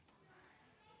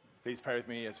Please pray with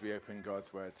me as we open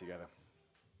God's word together.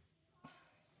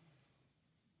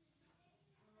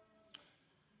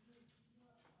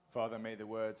 Father, may the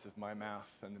words of my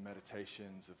mouth and the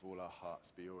meditations of all our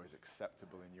hearts be always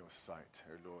acceptable in your sight,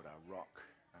 O Lord, our rock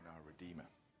and our redeemer.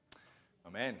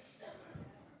 Amen.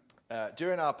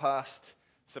 During our past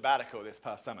sabbatical this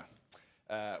past summer,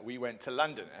 we went to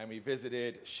London and we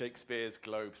visited Shakespeare's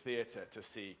Globe Theatre to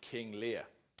see King Lear.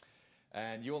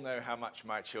 And you'll know how much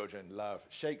my children love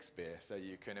Shakespeare, so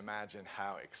you can imagine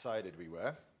how excited we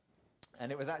were.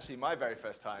 And it was actually my very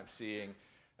first time seeing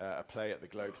a play at the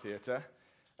Globe Theatre.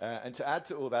 And to add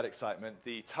to all that excitement,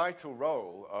 the title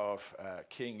role of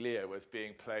King Lear was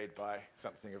being played by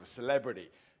something of a celebrity.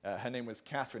 Her name was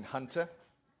Catherine Hunter.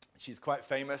 She's quite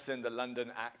famous in the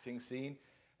London acting scene.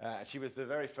 She was the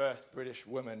very first British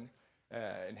woman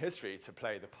in history to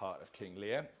play the part of King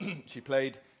Lear. She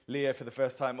played Lear for the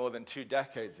first time more than 2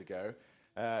 decades ago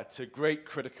to great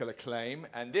critical acclaim.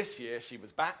 And this year she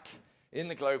was back in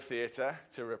the Globe Theatre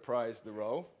to reprise the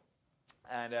role.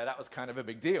 And that was kind of a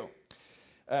big deal.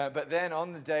 But then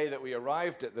on the day that we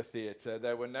arrived at the theatre,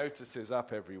 there were notices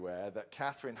up everywhere that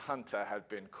Catherine Hunter had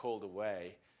been called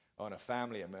away on a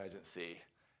family emergency.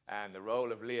 And the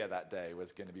role of Lear that day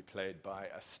was going to be played by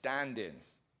a stand-in.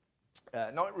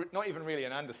 Not even really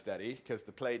an understudy, because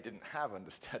the play didn't have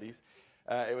understudies.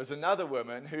 It was another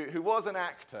woman who was an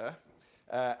actor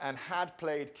and had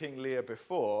played King Lear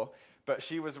before, but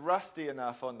she was rusty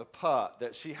enough on the part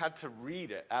that she had to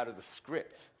read it out of the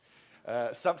script.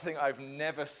 Something I've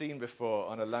never seen before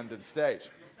on a London stage.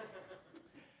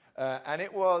 And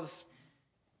it was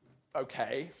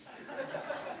okay.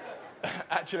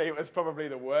 Actually, it was probably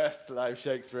the worst live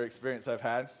Shakespeare experience I've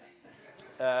had.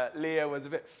 Lear was a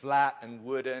bit flat and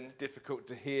wooden, difficult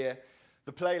to hear.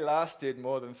 The play lasted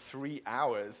more than 3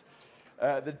 hours.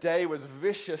 The day was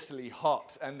viciously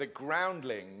hot, and the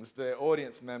groundlings, the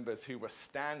audience members who were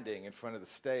standing in front of the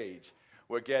stage,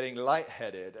 were getting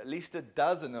lightheaded. At least a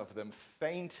dozen of them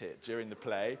fainted during the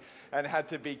play and had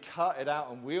to be carted out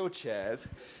on wheelchairs,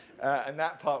 and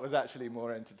that part was actually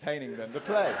more entertaining than the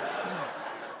play.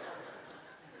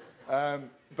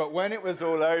 But when it was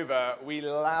all over, we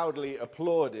loudly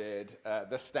applauded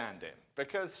the stand-in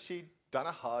because she'd done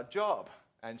a hard job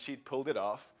and she'd pulled it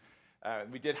off.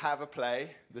 We did have a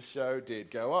play. The show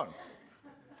did go on.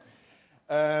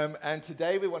 And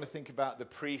today we want to think about the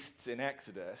priests in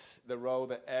Exodus, the role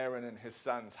that Aaron and his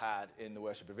sons had in the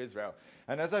worship of Israel.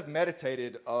 And as I've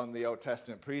meditated on the Old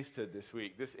Testament priesthood this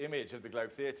week, this image of the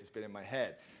Globe Theatre has been in my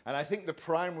head. And I think the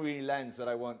primary lens that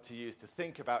I want to use to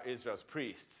think about Israel's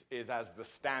priests is as the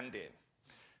stand-in,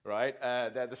 right?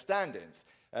 They're the stand-ins.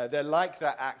 They're like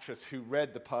that actress who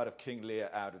read the part of King Lear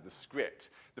out of the script.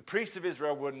 The priests of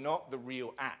Israel were not the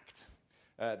real act.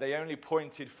 They only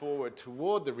pointed forward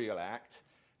toward the real act,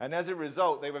 and as a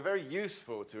result, they were very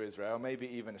useful to Israel, maybe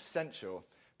even essential,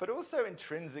 but also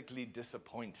intrinsically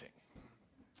disappointing.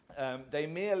 They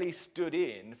merely stood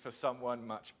in for someone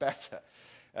much better,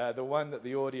 the one that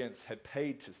the audience had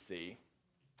paid to see,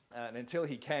 and until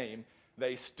he came,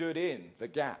 they stood in the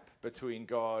gap between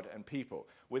God and people,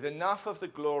 with enough of the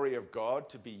glory of God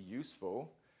to be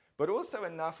useful, but also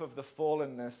enough of the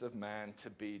fallenness of man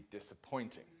to be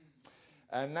disappointing.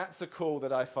 And that's a call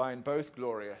that I find both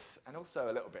glorious and also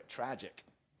a little bit tragic.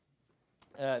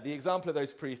 The example of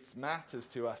those priests matters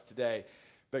to us today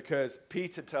because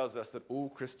Peter tells us that all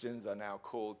Christians are now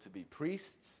called to be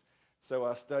priests. So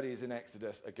our studies in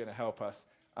Exodus are going to help us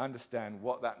understand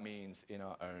what that means in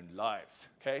our own lives.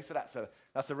 Okay, so that's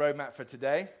a roadmap for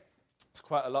today. It's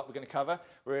quite a lot we're going to cover.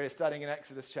 We're studying in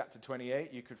Exodus chapter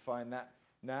 28. You could find that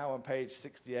now on page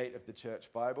 68 of the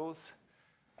church Bibles.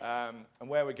 And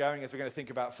where we're going is we're going to think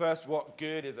about, first, what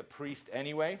good is a priest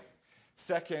anyway?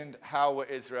 Second, how were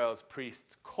Israel's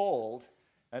priests called?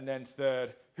 And then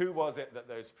third, who was it that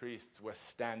those priests were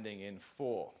standing in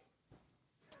for?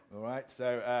 All right,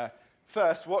 so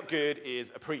first, what good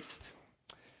is a priest?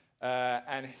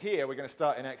 And here we're going to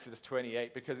start in Exodus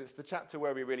 28 because it's the chapter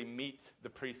where we really meet the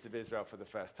priests of Israel for the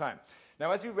first time. Now,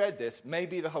 as we read this,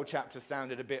 maybe the whole chapter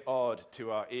sounded a bit odd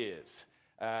to our ears.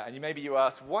 And maybe you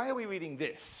ask, why are we reading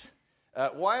this?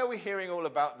 Why are we hearing all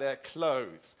about their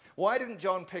clothes? Why didn't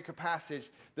John pick a passage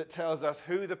that tells us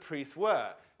who the priests were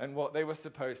and what they were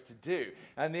supposed to do?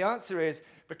 And the answer is,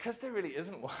 because there really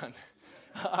isn't one.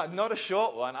 Not a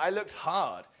short one. I looked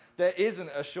hard. There isn't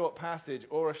a short passage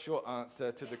or a short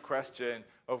answer to the question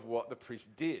of what the priests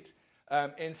did.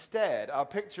 Instead, our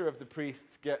picture of the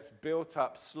priests gets built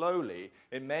up slowly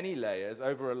in many layers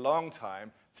over a long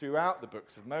time throughout the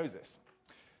books of Moses.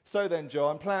 So then,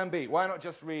 John, plan B, why not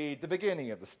just read the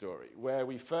beginning of the story, where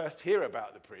we first hear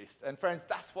about the priests? And friends,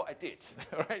 that's what I did,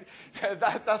 right?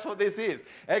 That's what this is.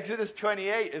 Exodus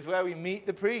 28 is where we meet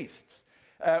the priests.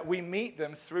 We meet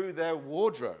them through their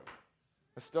wardrobe,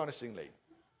 astonishingly.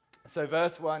 So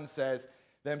verse 1 says,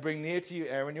 then bring near to you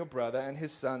Aaron your brother and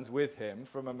his sons with him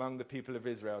from among the people of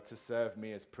Israel to serve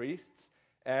me as priests.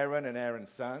 Aaron and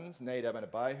Aaron's sons, Nadab and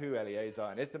Abihu, Eleazar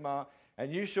and Ithamar,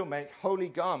 and you shall make holy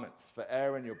garments for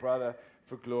Aaron your brother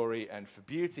for glory and for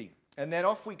beauty. And then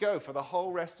off we go for the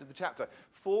whole rest of the chapter.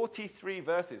 43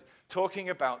 verses talking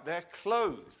about their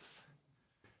clothes.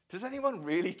 Does anyone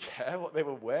really care what they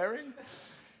were wearing?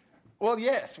 Well,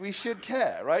 yes, we should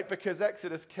care, right? Because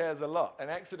Exodus cares a lot. And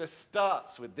Exodus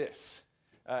starts with this.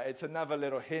 It's another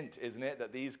little hint, isn't it,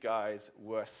 that these guys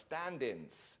were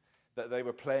stand-ins, that they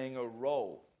were playing a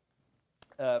role.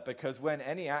 Because when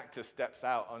any actor steps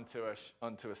out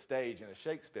onto a stage in a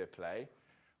Shakespeare play,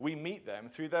 we meet them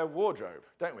through their wardrobe,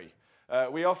 don't we?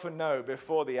 We often know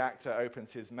before the actor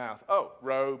opens his mouth, oh,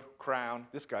 robe, crown,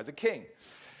 this guy's a king.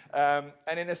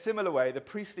 And in a similar way, the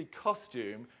priestly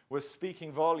costume was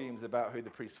speaking volumes about who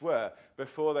the priests were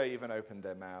before they even opened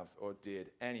their mouths or did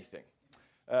anything.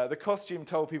 The costume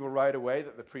told people right away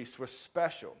that the priests were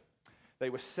special.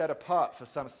 They were set apart for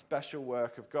some special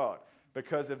work of God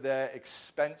because of their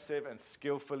expensive and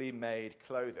skillfully made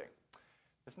clothing.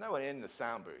 There's no one in the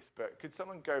sound booth, but could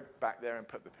someone go back there and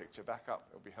put the picture back up?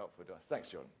 It'll be helpful to us. Thanks,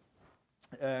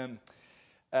 Jordan.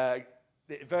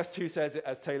 Verse 2 says,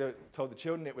 as Taylor told the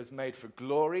children, it was made for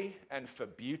glory and for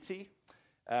beauty.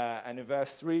 And in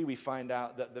verse 3, we find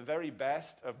out that the very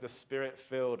best of the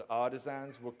spirit-filled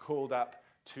artisans were called up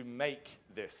to make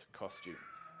this costume.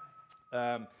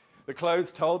 The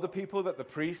clothes told the people that the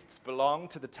priests belonged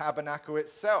to the tabernacle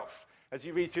itself. As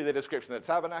you read through the description of the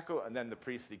tabernacle and then the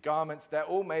priestly garments, they're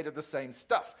all made of the same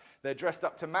stuff. They're dressed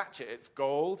up to match it. It's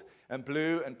gold and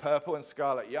blue and purple and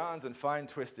scarlet yarns and fine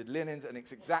twisted linens, and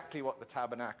it's exactly what the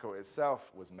tabernacle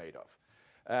itself was made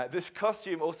of. This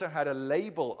costume also had a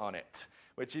label on it,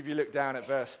 which if you look down at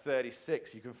verse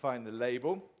 36, you can find the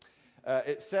label.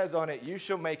 It says on it, you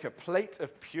shall make a plate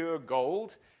of pure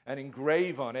gold and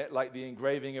engrave on it, like the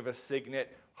engraving of a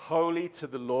signet, holy to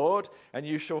the Lord, and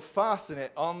you shall fasten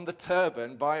it on the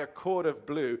turban by a cord of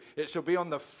blue. It shall be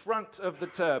on the front of the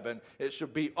turban. It shall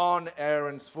be on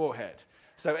Aaron's forehead.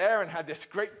 So Aaron had this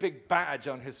great big badge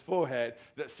on his forehead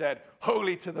that said,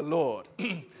 holy to the Lord.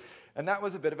 And that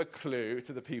was a bit of a clue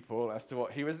to the people as to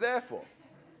what he was there for.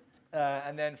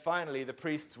 And then finally, the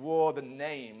priests wore the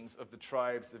names of the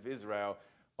tribes of Israel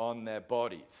on their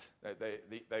bodies.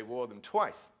 They wore them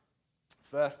twice.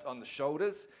 First on the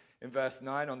shoulders, in verse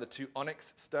 9, on the 2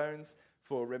 onyx stones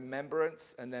for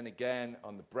remembrance, and then again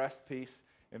on the breastpiece,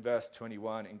 in verse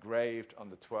 21, engraved on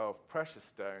the 12 precious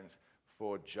stones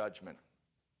for judgment.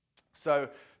 So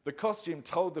the costume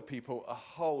told the people a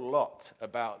whole lot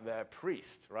about their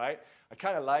priest, right? I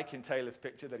kind of like in Taylor's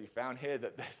picture that he found here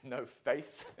that there's no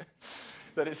face,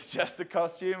 that it's just a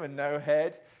costume and no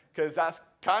head, because that's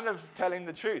kind of telling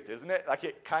the truth, isn't it? Like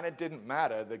it kind of didn't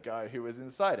matter the guy who was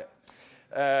inside it.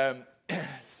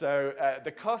 So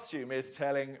the costume is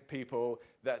telling people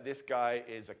that this guy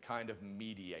is a kind of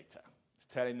mediator. It's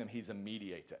telling them he's a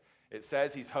mediator. It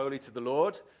says he's holy to the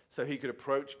Lord, so he could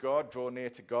approach God, draw near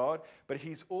to God, but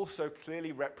he's also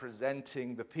clearly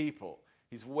representing the people.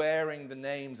 He's wearing the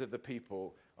names of the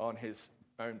people on his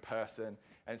own person,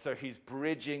 and so he's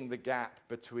bridging the gap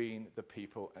between the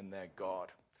people and their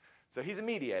God. So he's a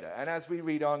mediator, and as we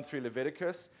read on through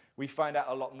Leviticus, we find out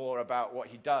a lot more about what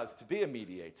he does to be a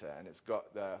mediator, and it's got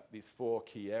these 4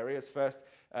 key areas. First,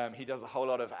 he does a whole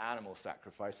lot of animal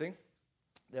sacrificing.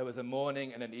 There was a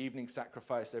morning and an evening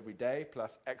sacrifice every day,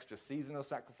 plus extra seasonal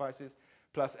sacrifices,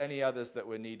 plus any others that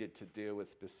were needed to deal with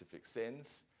specific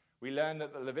sins. We learn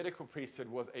that the Levitical priesthood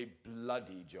was a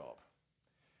bloody job,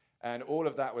 and all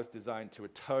of that was designed to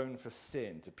atone for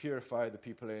sin, to purify the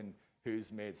people in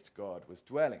whose midst God was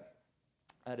dwelling.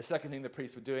 The second thing the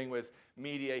priests were doing was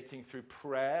mediating through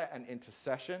prayer and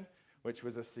intercession, which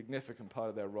was a significant part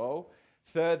of their role.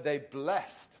 Third, they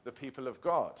blessed the people of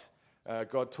God.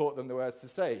 God taught them the words to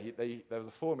say. There was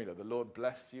a formula. The Lord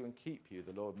bless you and keep you.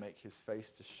 The Lord make his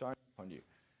face to shine upon you,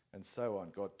 and so on.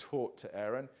 God taught to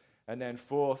Aaron. And then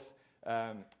fourth,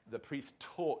 the priest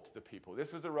taught the people.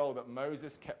 This was a role that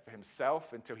Moses kept for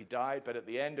himself until he died, but at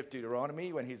the end of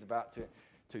Deuteronomy, when he's about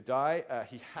to die,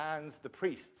 he hands the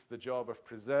priests the job of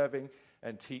preserving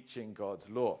and teaching God's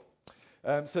law.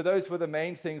 So those were the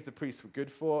main things the priests were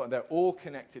good for, and they're all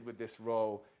connected with this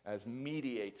role as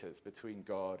mediators between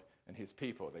God and his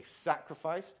people. They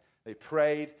sacrificed, they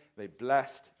prayed, they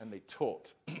blessed, and they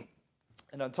taught.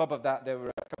 And on top of that, there were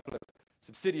a couple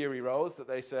subsidiary roles that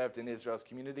they served in Israel's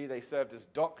community. They served as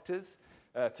doctors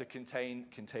to contain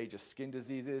contagious skin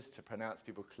diseases, to pronounce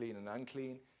people clean and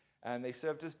unclean. And they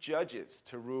served as judges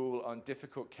to rule on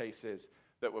difficult cases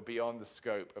that were beyond the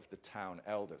scope of the town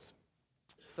elders.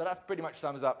 So that pretty much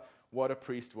sums up what a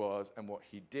priest was and what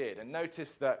he did. And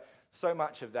notice that so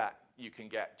much of that you can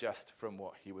get just from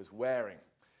what he was wearing.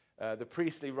 The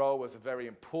priestly role was a very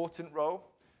important role,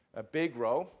 a big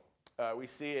role. We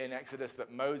see in Exodus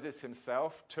that Moses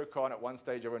himself took on at one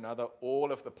stage or another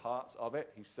all of the parts of it.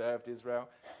 He served Israel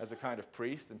as a kind of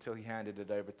priest until he handed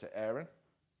it over to Aaron.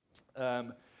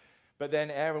 But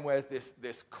then Aaron wears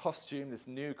this costume, this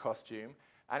new costume.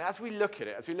 And as we look at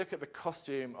it, as we look at the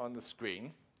costume on the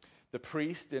screen, the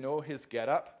priest in all his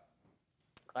getup,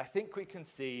 I think we can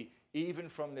see, even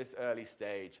from this early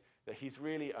stage, that he's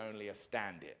really only a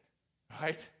stand-in,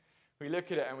 right? We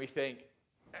look at it and we think,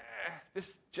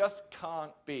 this just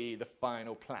can't be the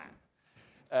final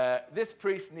plan. This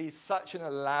priest needs such an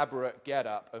elaborate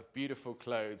getup of beautiful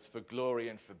clothes for glory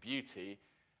and for beauty.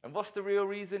 And what's the real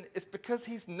reason? It's because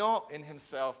he's not in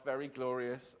himself very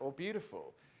glorious or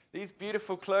beautiful. These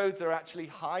beautiful clothes are actually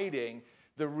hiding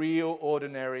the real,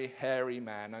 ordinary, hairy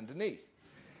man underneath.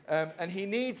 And he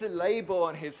needs a label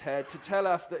on his head to tell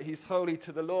us that he's holy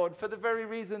to the Lord for the very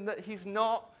reason that he's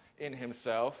not in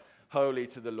himself holy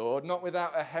to the Lord, not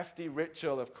without a hefty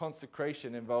ritual of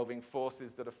consecration involving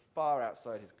forces that are far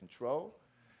outside his control.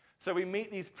 So we meet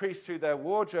these priests through their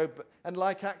wardrobe, and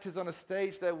like actors on a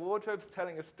stage, their wardrobe's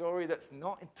telling a story that's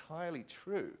not entirely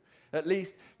true. At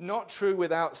least not true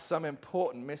without some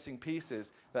important missing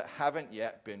pieces that haven't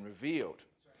yet been revealed.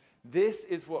 This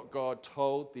is what God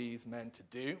told these men to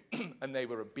do, and they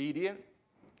were obedient.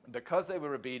 Because they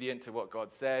were obedient to what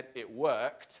God said, it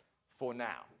worked for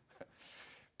now.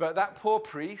 But that poor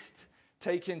priest,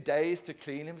 taking days to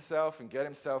clean himself and get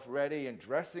himself ready and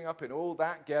dressing up in all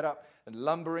that getup and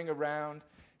lumbering around,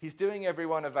 he's doing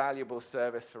everyone a valuable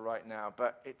service for right now,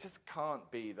 but it just can't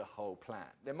be the whole plan.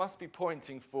 There must be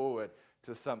pointing forward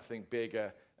to something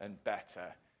bigger and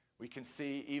better. We can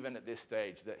see even at this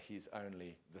stage that he's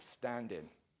only the stand-in.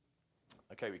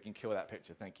 Okay, we can kill that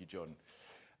picture. Thank you, Jordan.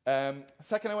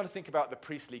 Second, I want to think about the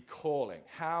priestly calling.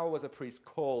 How was a priest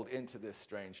called into this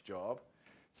strange job?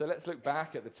 So let's look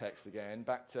back at the text again,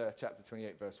 back to chapter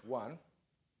 28, verse 1.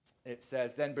 It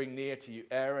says, "Then bring near to you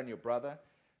Aaron, your brother,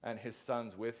 and his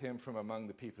sons with him from among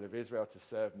the people of Israel to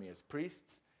serve me as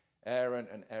priests. Aaron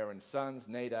and Aaron's sons,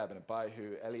 Nadab and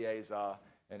Abihu, Eleazar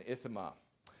and Ithamar."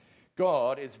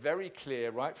 God is very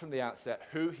clear right from the outset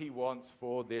who he wants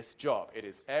for this job. It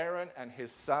is Aaron and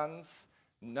his sons,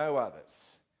 no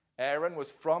others. Aaron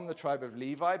was from the tribe of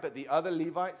Levi, but the other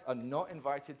Levites are not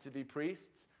invited to be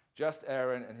priests, just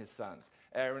Aaron and his sons.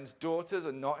 Aaron's daughters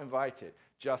are not invited,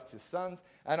 just his sons.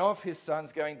 And of his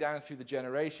sons going down through the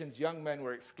generations, young men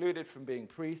were excluded from being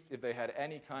priests if they had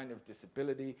any kind of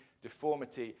disability,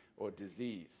 deformity, or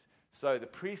disease. So the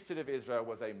priesthood of Israel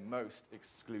was a most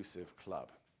exclusive club.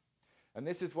 And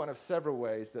this is one of several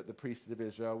ways that the priesthood of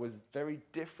Israel was very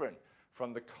different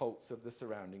from the cults of the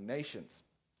surrounding nations.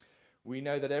 We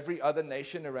know that every other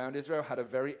nation around Israel had a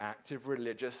very active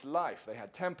religious life. They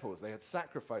had temples, they had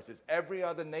sacrifices. Every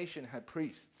other nation had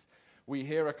priests. We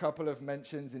hear a couple of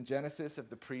mentions in Genesis of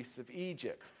the priests of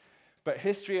Egypt. But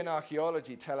history and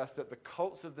archaeology tell us that the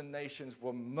cults of the nations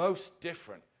were most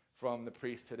different from the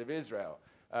priesthood of Israel.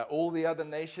 All the other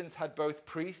nations had both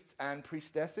priests and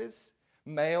priestesses,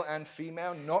 male and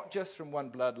female, not just from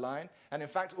one bloodline. And in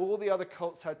fact, all the other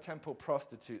cults had temple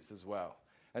prostitutes as well.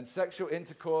 And sexual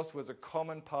intercourse was a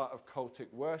common part of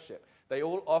cultic worship. They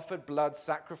all offered blood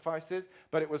sacrifices,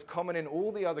 but it was common in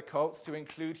all the other cults to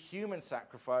include human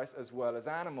sacrifice as well as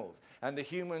animals. And the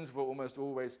humans were almost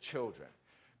always children.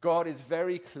 God is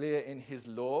very clear in his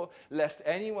law, lest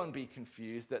anyone be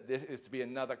confused that this is to be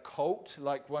another cult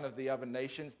like one of the other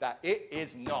nations, that it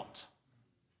is not.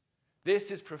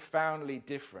 This is profoundly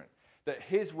different. That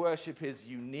his worship is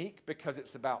unique because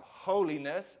it's about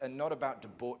holiness and not about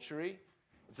debauchery.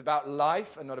 It's about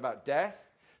life and not about death.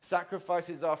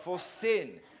 Sacrifices are for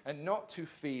sin and not to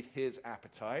feed his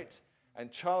appetite.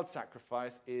 And child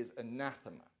sacrifice is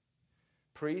anathema.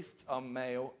 Priests are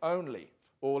male only,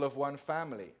 all of one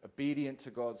family, obedient to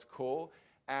God's call.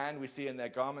 And we see in their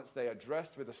garments they are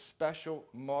dressed with a special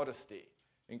modesty,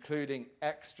 including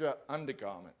extra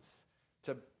undergarments,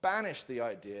 to banish the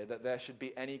idea that there should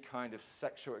be any kind of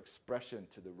sexual expression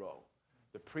to the role.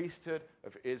 The priesthood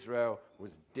of Israel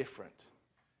was different.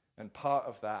 And part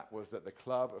of that was that the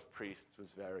club of priests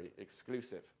was very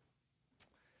exclusive.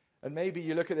 And maybe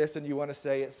you look at this and you want to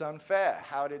say it's unfair.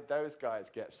 How did those guys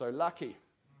get so lucky?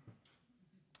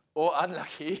 Or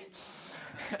unlucky?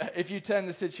 if you turn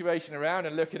the situation around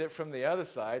and look at it from the other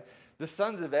side, the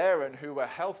sons of Aaron who were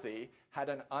healthy had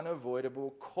an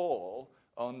unavoidable call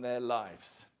on their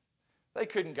lives. They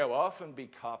couldn't go off and be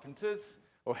carpenters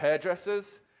or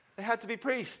hairdressers. They had to be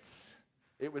priests.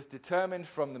 It was determined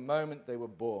from the moment they were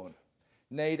born.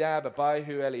 Nadab,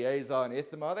 Abihu, Eleazar, and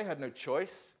Ithamar, they had no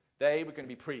choice. They were going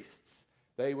to be priests.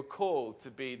 They were called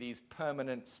to be these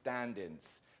permanent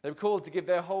stand-ins. They were called to give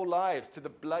their whole lives to the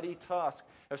bloody task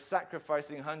of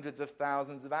sacrificing hundreds of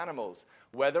thousands of animals,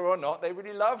 whether or not they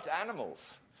really loved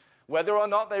animals, whether or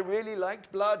not they really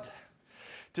liked blood,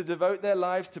 to devote their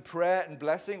lives to prayer and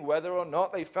blessing, whether or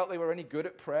not they felt they were any good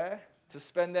at prayer, to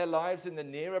spend their lives in the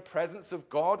nearer presence of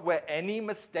God, where any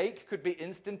mistake could be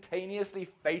instantaneously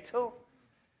fatal.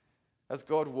 As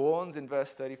God warns in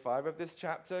verse 35 of this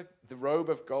chapter, the robe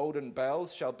of golden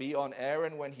bells shall be on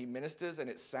Aaron when he ministers, and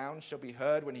its sound shall be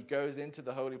heard when he goes into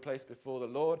the holy place before the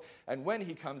Lord, and when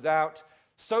he comes out,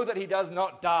 so that he does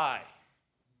not die.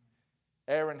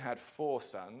 Aaron had 4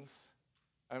 sons.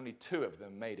 Only 2 of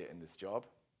them made it in this job.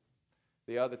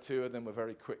 The other 2 of them were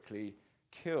very quickly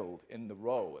killed in the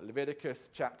role. Leviticus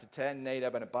chapter 10,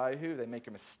 Nadab and Abihu, they make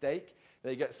a mistake.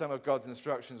 They get some of God's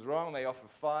instructions wrong. They offer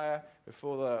fire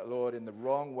before the Lord in the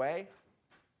wrong way.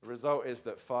 The result is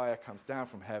that fire comes down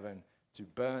from heaven to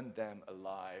burn them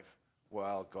alive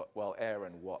while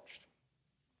Aaron watched.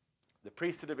 The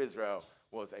priesthood of Israel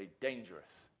was a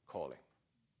dangerous calling,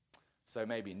 so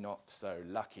maybe not so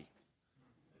lucky.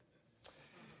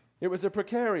 It was a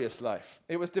precarious life.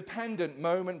 It was dependent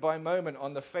moment by moment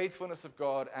on the faithfulness of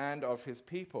God and of his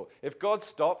people. If God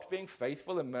stopped being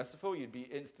faithful and merciful, you'd be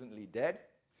instantly dead.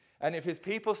 And if his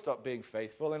people stopped being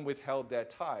faithful and withheld their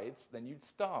tithes, then you'd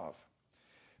starve.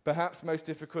 Perhaps most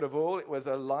difficult of all, it was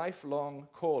a lifelong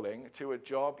calling to a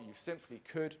job you simply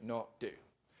could not do,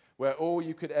 where all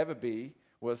you could ever be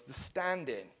was the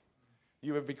stand-in.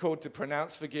 You would be called to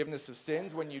pronounce forgiveness of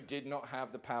sins when you did not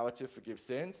have the power to forgive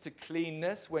sins, to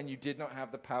cleanness when you did not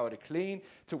have the power to clean,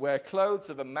 to wear clothes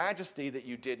of a majesty that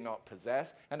you did not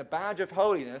possess, and a badge of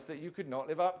holiness that you could not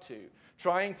live up to,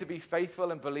 trying to be faithful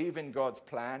and believe in God's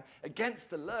plan against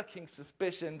the lurking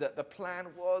suspicion that the plan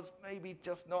was maybe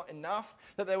just not enough,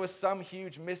 that there was some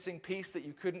huge missing piece that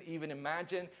you couldn't even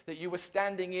imagine, that you were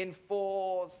standing in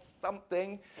for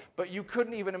something, but you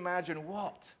couldn't even imagine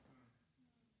what.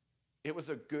 It was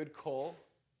a good call,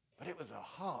 but it was a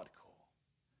hard call.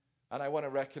 And I want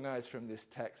to recognize from this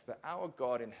text that our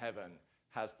God in heaven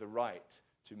has the right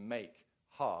to make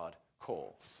hard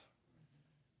calls,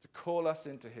 to call us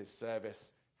into his service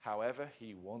however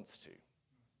he wants to.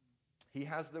 He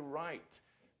has the right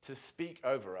to speak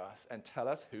over us and tell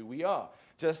us who we are.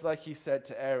 Just like he said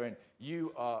to Aaron,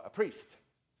 you are a priest.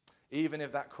 Even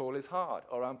if that call is hard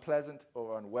or unpleasant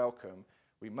or unwelcome,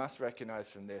 we must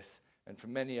recognize from this and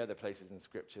from many other places in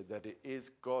Scripture that it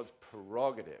is God's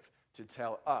prerogative to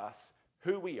tell us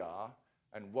who we are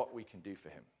and what we can do for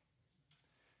him.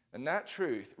 And that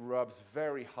truth rubs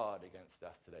very hard against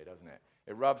us today, doesn't it?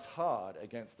 It rubs hard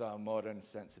against our modern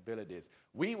sensibilities.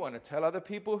 We want to tell other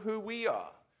people who we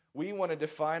are. We want to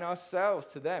define ourselves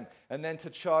to them and then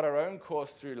to chart our own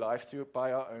course through life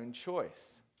by our own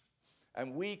choice.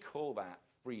 And we call that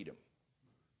freedom.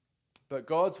 But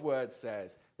God's word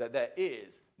says that there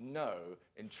is no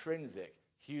intrinsic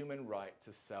human right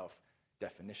to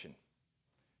self-definition.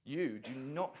 You do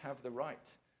not have the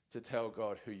right to tell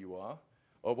God who you are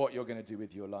or what you're going to do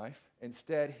with your life.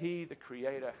 Instead, he, the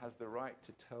Creator, has the right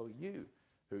to tell you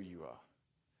who you are.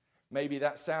 Maybe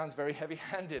that sounds very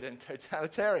heavy-handed and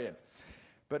totalitarian,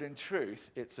 but in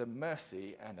truth, it's a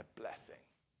mercy and a blessing.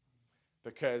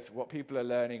 Because what people are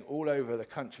learning all over the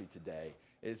country today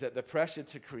is that the pressure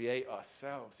to create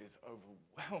ourselves is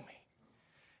overwhelming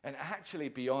and actually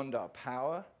beyond our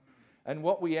power. And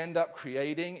what we end up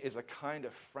creating is a kind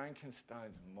of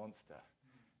Frankenstein's monster.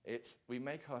 We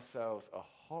make ourselves a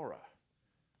horror,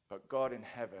 but God in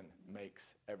heaven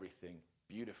makes everything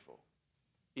beautiful.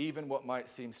 Even what might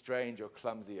seem strange or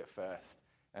clumsy at first,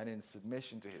 and in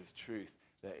submission to his truth,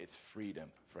 there is freedom,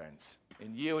 friends.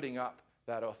 In yielding up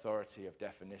that authority of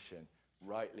definition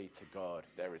rightly to God,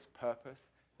 there is purpose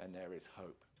and there is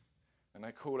hope. And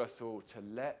I call us all to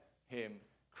let him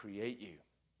create you.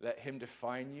 Let him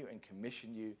define you and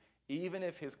commission you, even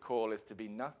if his call is to be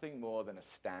nothing more than a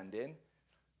stand-in,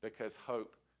 because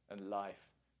hope and life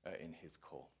are in his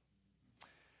call.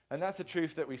 And that's a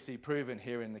truth that we see proven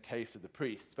here in the case of the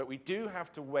priests. But we do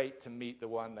have to wait to meet the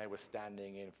one they were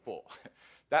standing in for.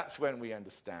 That's when we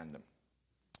understand them,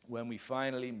 when we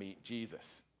finally meet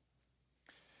Jesus.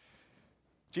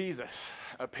 Jesus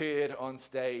appeared on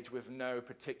stage with no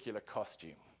particular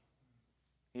costume.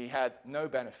 He had no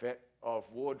benefit of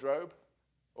wardrobe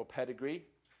or pedigree,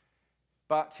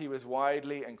 but he was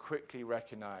widely and quickly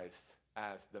recognized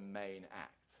as the main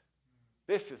act.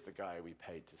 This is the guy we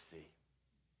paid to see.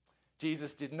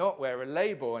 Jesus did not wear a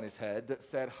label on his head that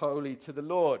said holy to the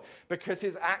Lord, because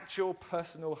his actual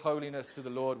personal holiness to the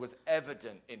Lord was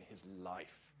evident in his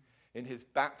life, in his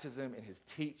baptism, in his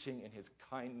teaching, in his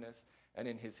kindness, and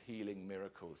in his healing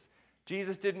miracles.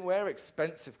 Jesus didn't wear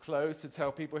expensive clothes to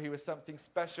tell people he was something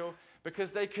special,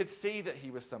 because they could see that he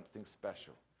was something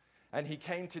special. And he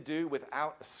came to do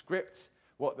without a script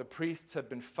what the priests had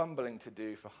been fumbling to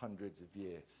do for hundreds of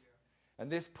years.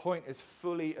 And this point is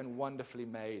fully and wonderfully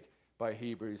made by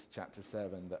Hebrews chapter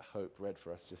 7 that Hope read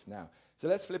for us just now. So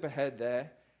let's flip ahead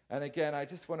there. And again, I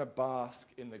just want to bask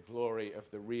in the glory of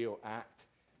the real act.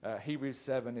 Hebrews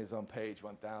 7 is on page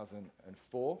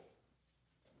 1004.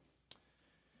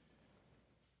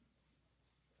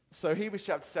 So Hebrews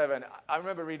chapter 7, I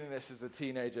remember reading this as a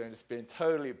teenager and just being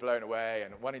totally blown away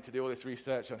and wanting to do all this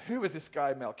research on who was this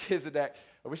guy Melchizedek.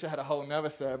 I wish I had a whole nother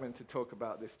sermon to talk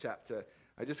about this chapter.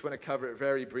 I just want to cover it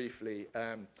very briefly.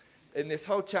 In this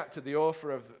whole chapter, the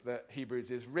author of the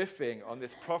Hebrews is riffing on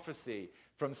this prophecy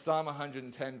from Psalm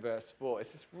 110, verse 4.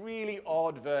 It's this really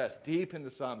odd verse, deep in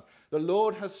the Psalms. The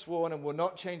Lord has sworn and will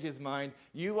not change his mind.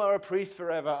 You are a priest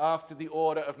forever after the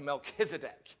order of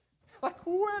Melchizedek. Like,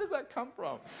 where does that come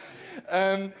from?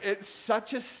 It's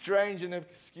such a strange and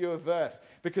obscure verse,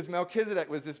 because Melchizedek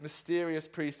was this mysterious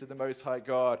priest of the Most High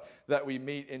God that we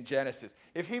meet in Genesis.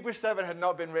 If Hebrews 7 had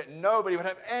not been written, nobody would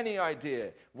have any idea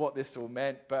what this all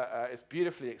meant, but it's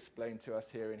beautifully explained to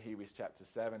us here in Hebrews chapter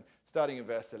 7, starting in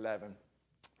verse 11.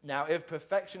 Now, if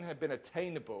perfection had been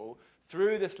attainable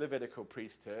through this Levitical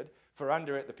priesthood, for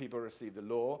under it the people received the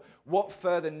law, what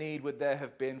further need would there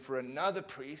have been for another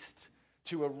priest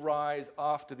to arise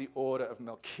after the order of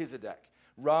Melchizedek,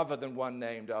 rather than one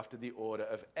named after the order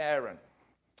of Aaron?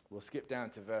 We'll skip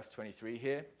down to verse 23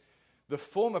 here. The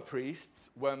former priests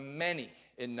were many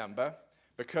in number,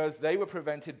 because they were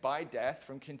prevented by death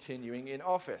from continuing in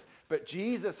office. But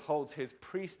Jesus holds his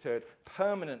priesthood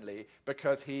permanently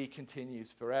because he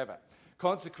continues forever.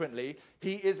 Consequently,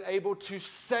 he is able to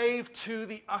save to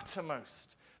the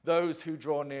uttermost those who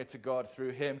draw near to God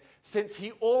through him, since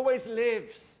he always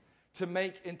lives to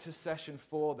make intercession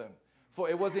for them. For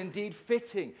it was indeed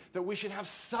fitting that we should have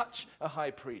such a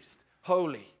high priest,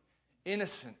 holy,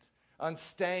 innocent,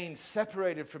 unstained,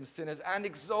 separated from sinners, and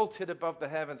exalted above the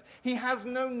heavens. He has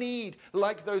no need,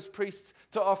 like those priests,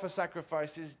 to offer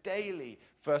sacrifices daily,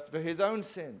 first for his own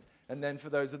sins, and then for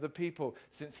those of the people,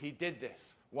 since he did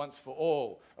this once for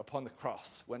all upon the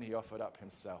cross when he offered up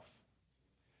himself.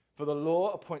 For the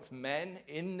law appoints men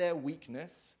in their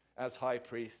weakness as high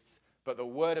priests, but the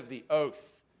word of the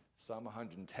oath, Psalm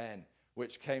 110,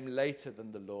 which came later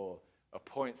than the law,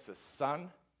 appoints a son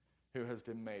who has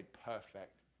been made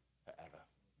perfect forever.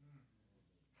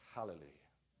 Hallelujah.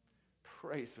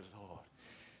 Praise the Lord.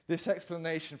 This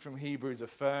explanation from Hebrews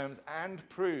affirms and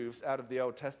proves out of the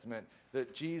Old Testament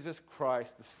that Jesus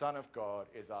Christ, the Son of God,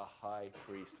 is our high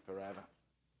priest forever.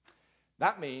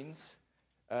 That means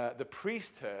the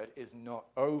priesthood is not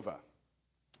over.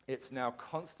 It's now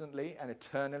constantly and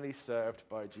eternally served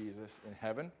by Jesus in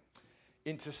heaven.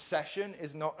 Intercession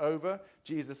is not over.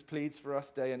 Jesus pleads for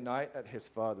us day and night at his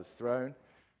Father's throne.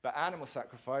 But animal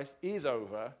sacrifice is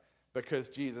over because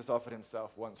Jesus offered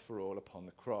himself once for all upon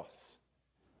the cross.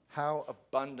 How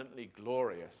abundantly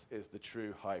glorious is the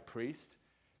true high priest,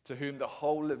 to whom the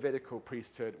whole Levitical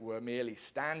priesthood were merely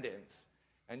stand-ins.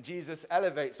 And Jesus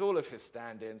elevates all of his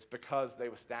stand-ins because they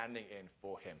were standing in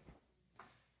for him.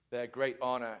 Their great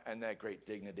honor and their great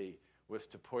dignity was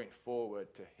to point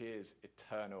forward to his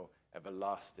eternal,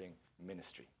 everlasting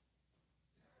ministry.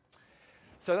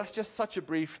 So that's just such a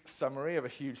brief summary of a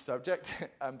huge subject,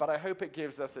 but I hope it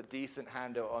gives us a decent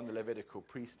handle on the Levitical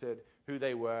priesthood, who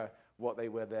they were, what they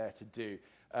were there to do.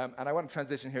 And I want to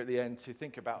transition here at the end to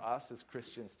think about us as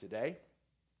Christians today,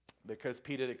 because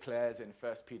Peter declares in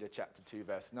 1 Peter chapter 2,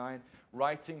 verse 9,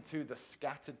 writing to the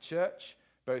scattered church,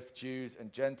 both Jews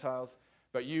and Gentiles,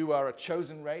 but you are a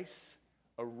chosen race,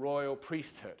 a royal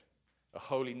priesthood, a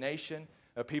holy nation,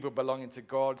 a people belonging to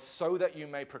God, so that you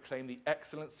may proclaim the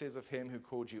excellencies of him who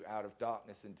called you out of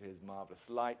darkness into his marvelous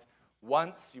light.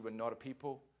 Once you were not a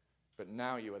people, but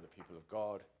now you are the people of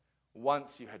God.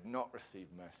 Once you had not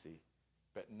received mercy,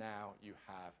 but now you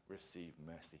have received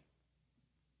mercy.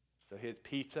 So here's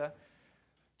Peter,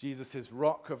 Jesus'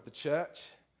 rock of the church,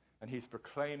 and he's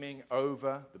proclaiming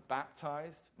over the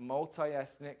baptized,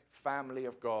 multi-ethnic family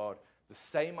of God the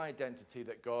same identity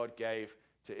that God gave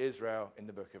to Israel in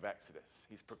the book of Exodus.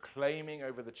 He's proclaiming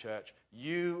over the church,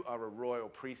 you are a royal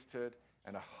priesthood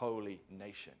and a holy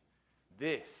nation.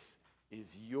 This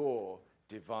is your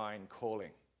divine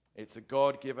calling. It's a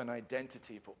God-given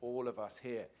identity for all of us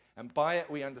here. And by it,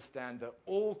 we understand that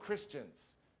all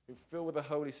Christians who are filled with the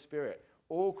Holy Spirit,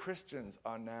 all Christians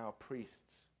are now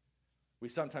priests. We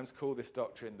sometimes call this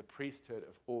doctrine the priesthood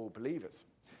of all believers.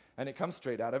 And it comes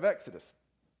straight out of Exodus.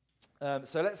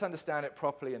 So let's understand it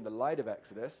properly in the light of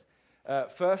Exodus.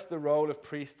 First, the role of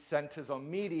priests centers on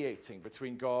mediating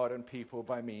between God and people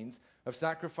by means of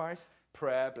sacrifice,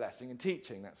 prayer, blessing, and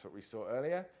teaching. That's what we saw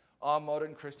earlier. Are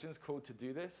modern Christians called to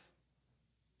do this?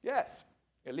 Yes,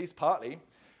 at least partly.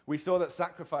 We saw that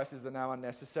sacrifices are now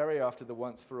unnecessary after the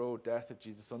once-for-all death of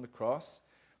Jesus on the cross.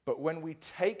 But when we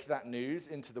take that news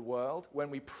into the world, when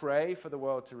we pray for the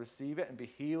world to receive it and be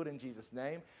healed in Jesus'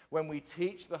 name, when we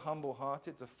teach the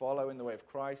humble-hearted to follow in the way of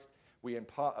Christ, we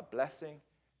impart a blessing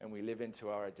and we live into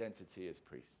our identity as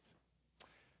priests.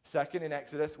 Second, in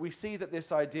Exodus, we see that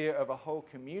this idea of a whole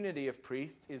community of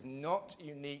priests is not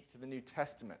unique to the New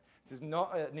Testament. This is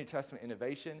not a New Testament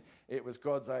innovation. It was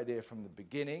God's idea from the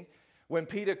beginning. When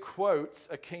Peter quotes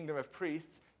a kingdom of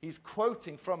priests, he's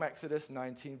quoting from Exodus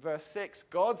 19, verse 6.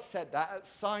 God said that at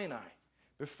Sinai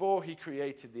before he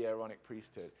created the Aaronic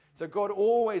priesthood. So God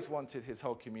always wanted his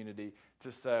whole community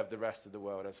to serve the rest of the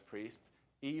world as priests,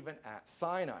 even at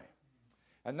Sinai.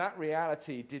 And that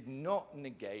reality did not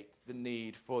negate the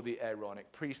need for the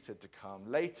Aaronic priesthood to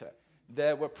come later.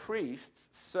 There were priests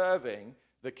serving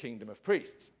the kingdom of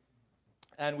priests.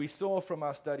 And we saw from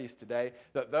our studies today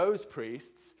that those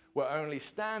priests were only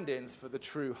stand-ins for the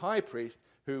true high priest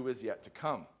who was yet to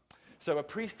come. So a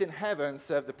priest in heaven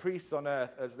served the priests on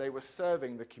earth as they were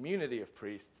serving the community of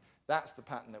priests. That's the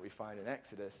pattern that we find in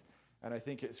Exodus. And I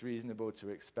think it's reasonable to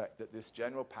expect that this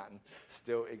general pattern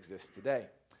still exists today.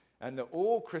 And that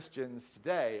all Christians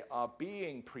today are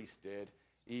being priested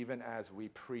even as we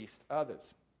priest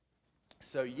others.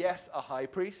 So yes, a high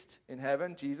priest in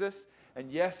heaven, Jesus,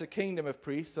 and yes, a kingdom of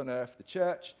priests on earth, the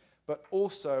church, but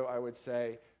also, I would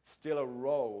say, still a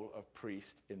role of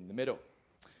priest in the middle.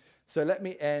 So let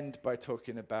me end by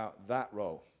talking about that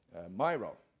role, my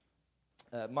role.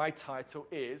 My title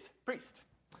is priest.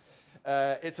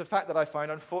 It's a fact that I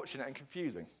find unfortunate and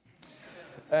confusing.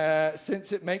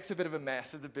 Since it makes a bit of a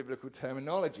mess of the biblical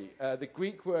terminology. The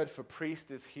Greek word for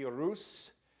priest is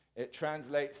hierous. It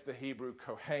translates the Hebrew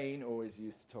kohen, always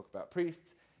used to talk about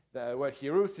priests. The word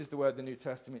hierous is the word the New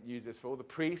Testament uses for all the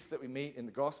priests that we meet in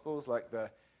the Gospels, like the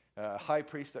high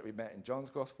priest that we met in John's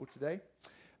Gospel today.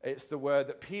 It's the word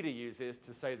that Peter uses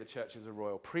to say the church is a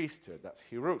royal priesthood. That's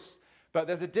hierous. But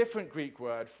there's a different Greek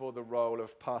word for the role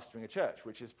of pastoring a church,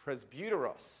 which is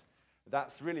presbyteros.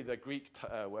 That's really the Greek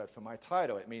word for my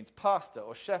title. It means pastor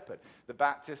or shepherd. The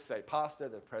Baptists say pastor,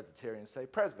 the Presbyterians say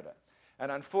presbyter.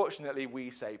 And unfortunately, we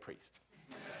say priest.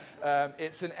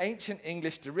 It's an ancient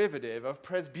English derivative of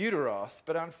presbyteros,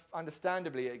 but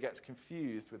understandably, it gets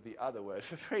confused with the other word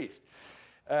for priest.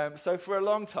 So for a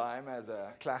long time, as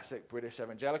a classic British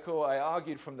evangelical, I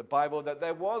argued from the Bible that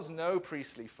there was no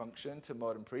priestly function to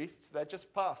modern priests. They're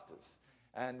just pastors,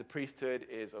 and the priesthood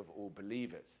is of all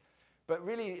believers. But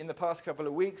really, in the past couple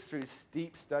of weeks, through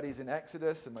deep studies in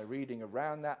Exodus and my reading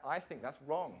around that, I think that's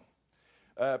wrong.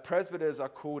 Presbyters are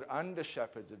called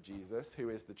under-shepherds of Jesus, who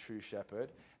is the true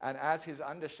shepherd, and as his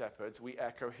under-shepherds, we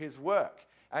echo his work.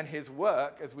 And his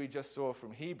work, as we just saw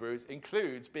from Hebrews,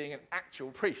 includes being an actual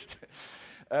priest.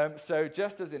 So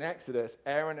just as in Exodus,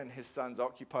 Aaron and his sons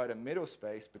occupied a middle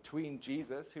space between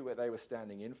Jesus, who they were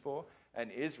standing in for,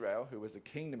 and Israel, who was a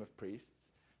kingdom of priests,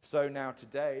 so now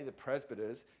today, the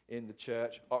presbyters in the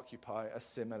church occupy a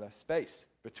similar space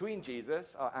between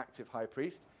Jesus, our active high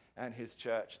priest, and his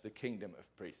church, the kingdom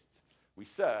of priests. We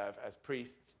serve as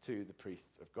priests to the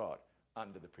priests of God,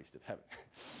 under the priest of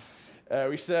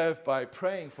heaven. We serve by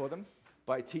praying for them,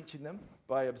 by teaching them,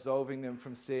 by absolving them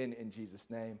from sin in Jesus'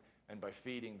 name, and by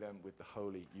feeding them with the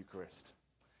Holy Eucharist.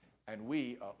 And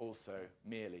we are also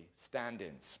merely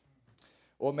stand-ins.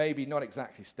 Or maybe not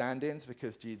exactly stand-ins,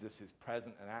 because Jesus is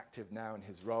present and active now in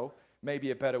his role. Maybe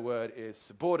a better word is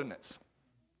subordinates.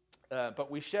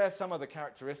 But we share some of the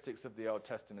characteristics of the Old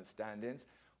Testament stand-ins.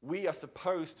 We are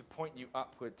supposed to point you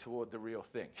upward toward the real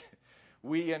thing.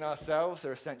 We in ourselves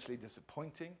are essentially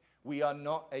disappointing. We are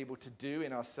not able to do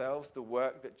in ourselves the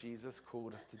work that Jesus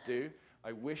called us to do.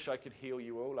 I wish I could heal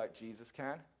you all like Jesus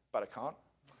can, but I can't.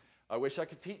 I wish I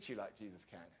could teach you like Jesus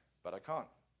can, but I can't.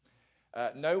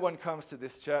 No one comes to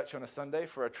this church on a Sunday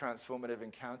for a transformative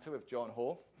encounter with John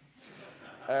Hall.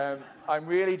 I'm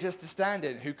really just a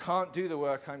stand-in who can't do the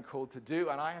work I'm called to do,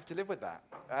 and I have to live with that.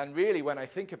 And really, when I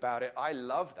think about it, I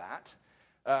love that.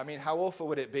 I mean, how awful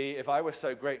would it be if I was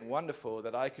so great and wonderful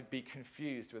that I could be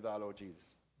confused with our Lord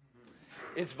Jesus?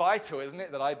 It's vital, isn't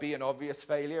it, that I be an obvious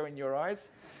failure in your eyes?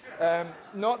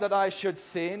 Not that I should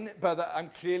sin, but that I'm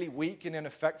clearly weak and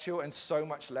ineffectual and so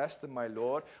much less than my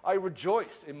Lord. I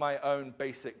rejoice in my own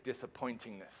basic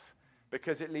disappointingness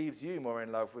because it leaves you more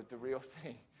in love with the real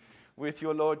thing, with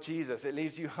your Lord Jesus. It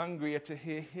leaves you hungrier to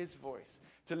hear his voice,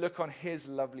 to look on his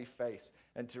lovely face,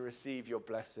 and to receive your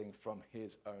blessing from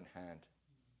his own hand.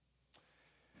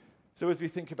 So as we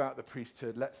think about the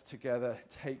priesthood, let's together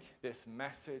take this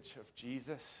message of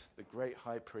Jesus, the great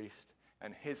high priest,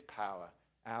 and his power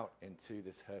out into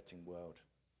this hurting world.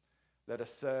 Let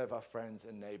us serve our friends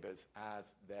and neighbors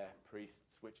as their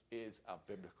priests, which is our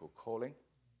biblical calling.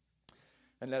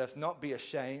 And let us not be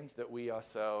ashamed that we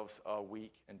ourselves are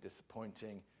weak and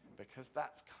disappointing, because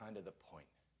that's kind of the point.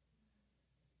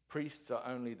 Priests are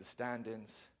only the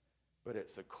stand-ins, but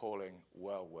it's a calling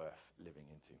well worth living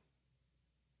into.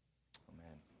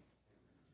 Amen.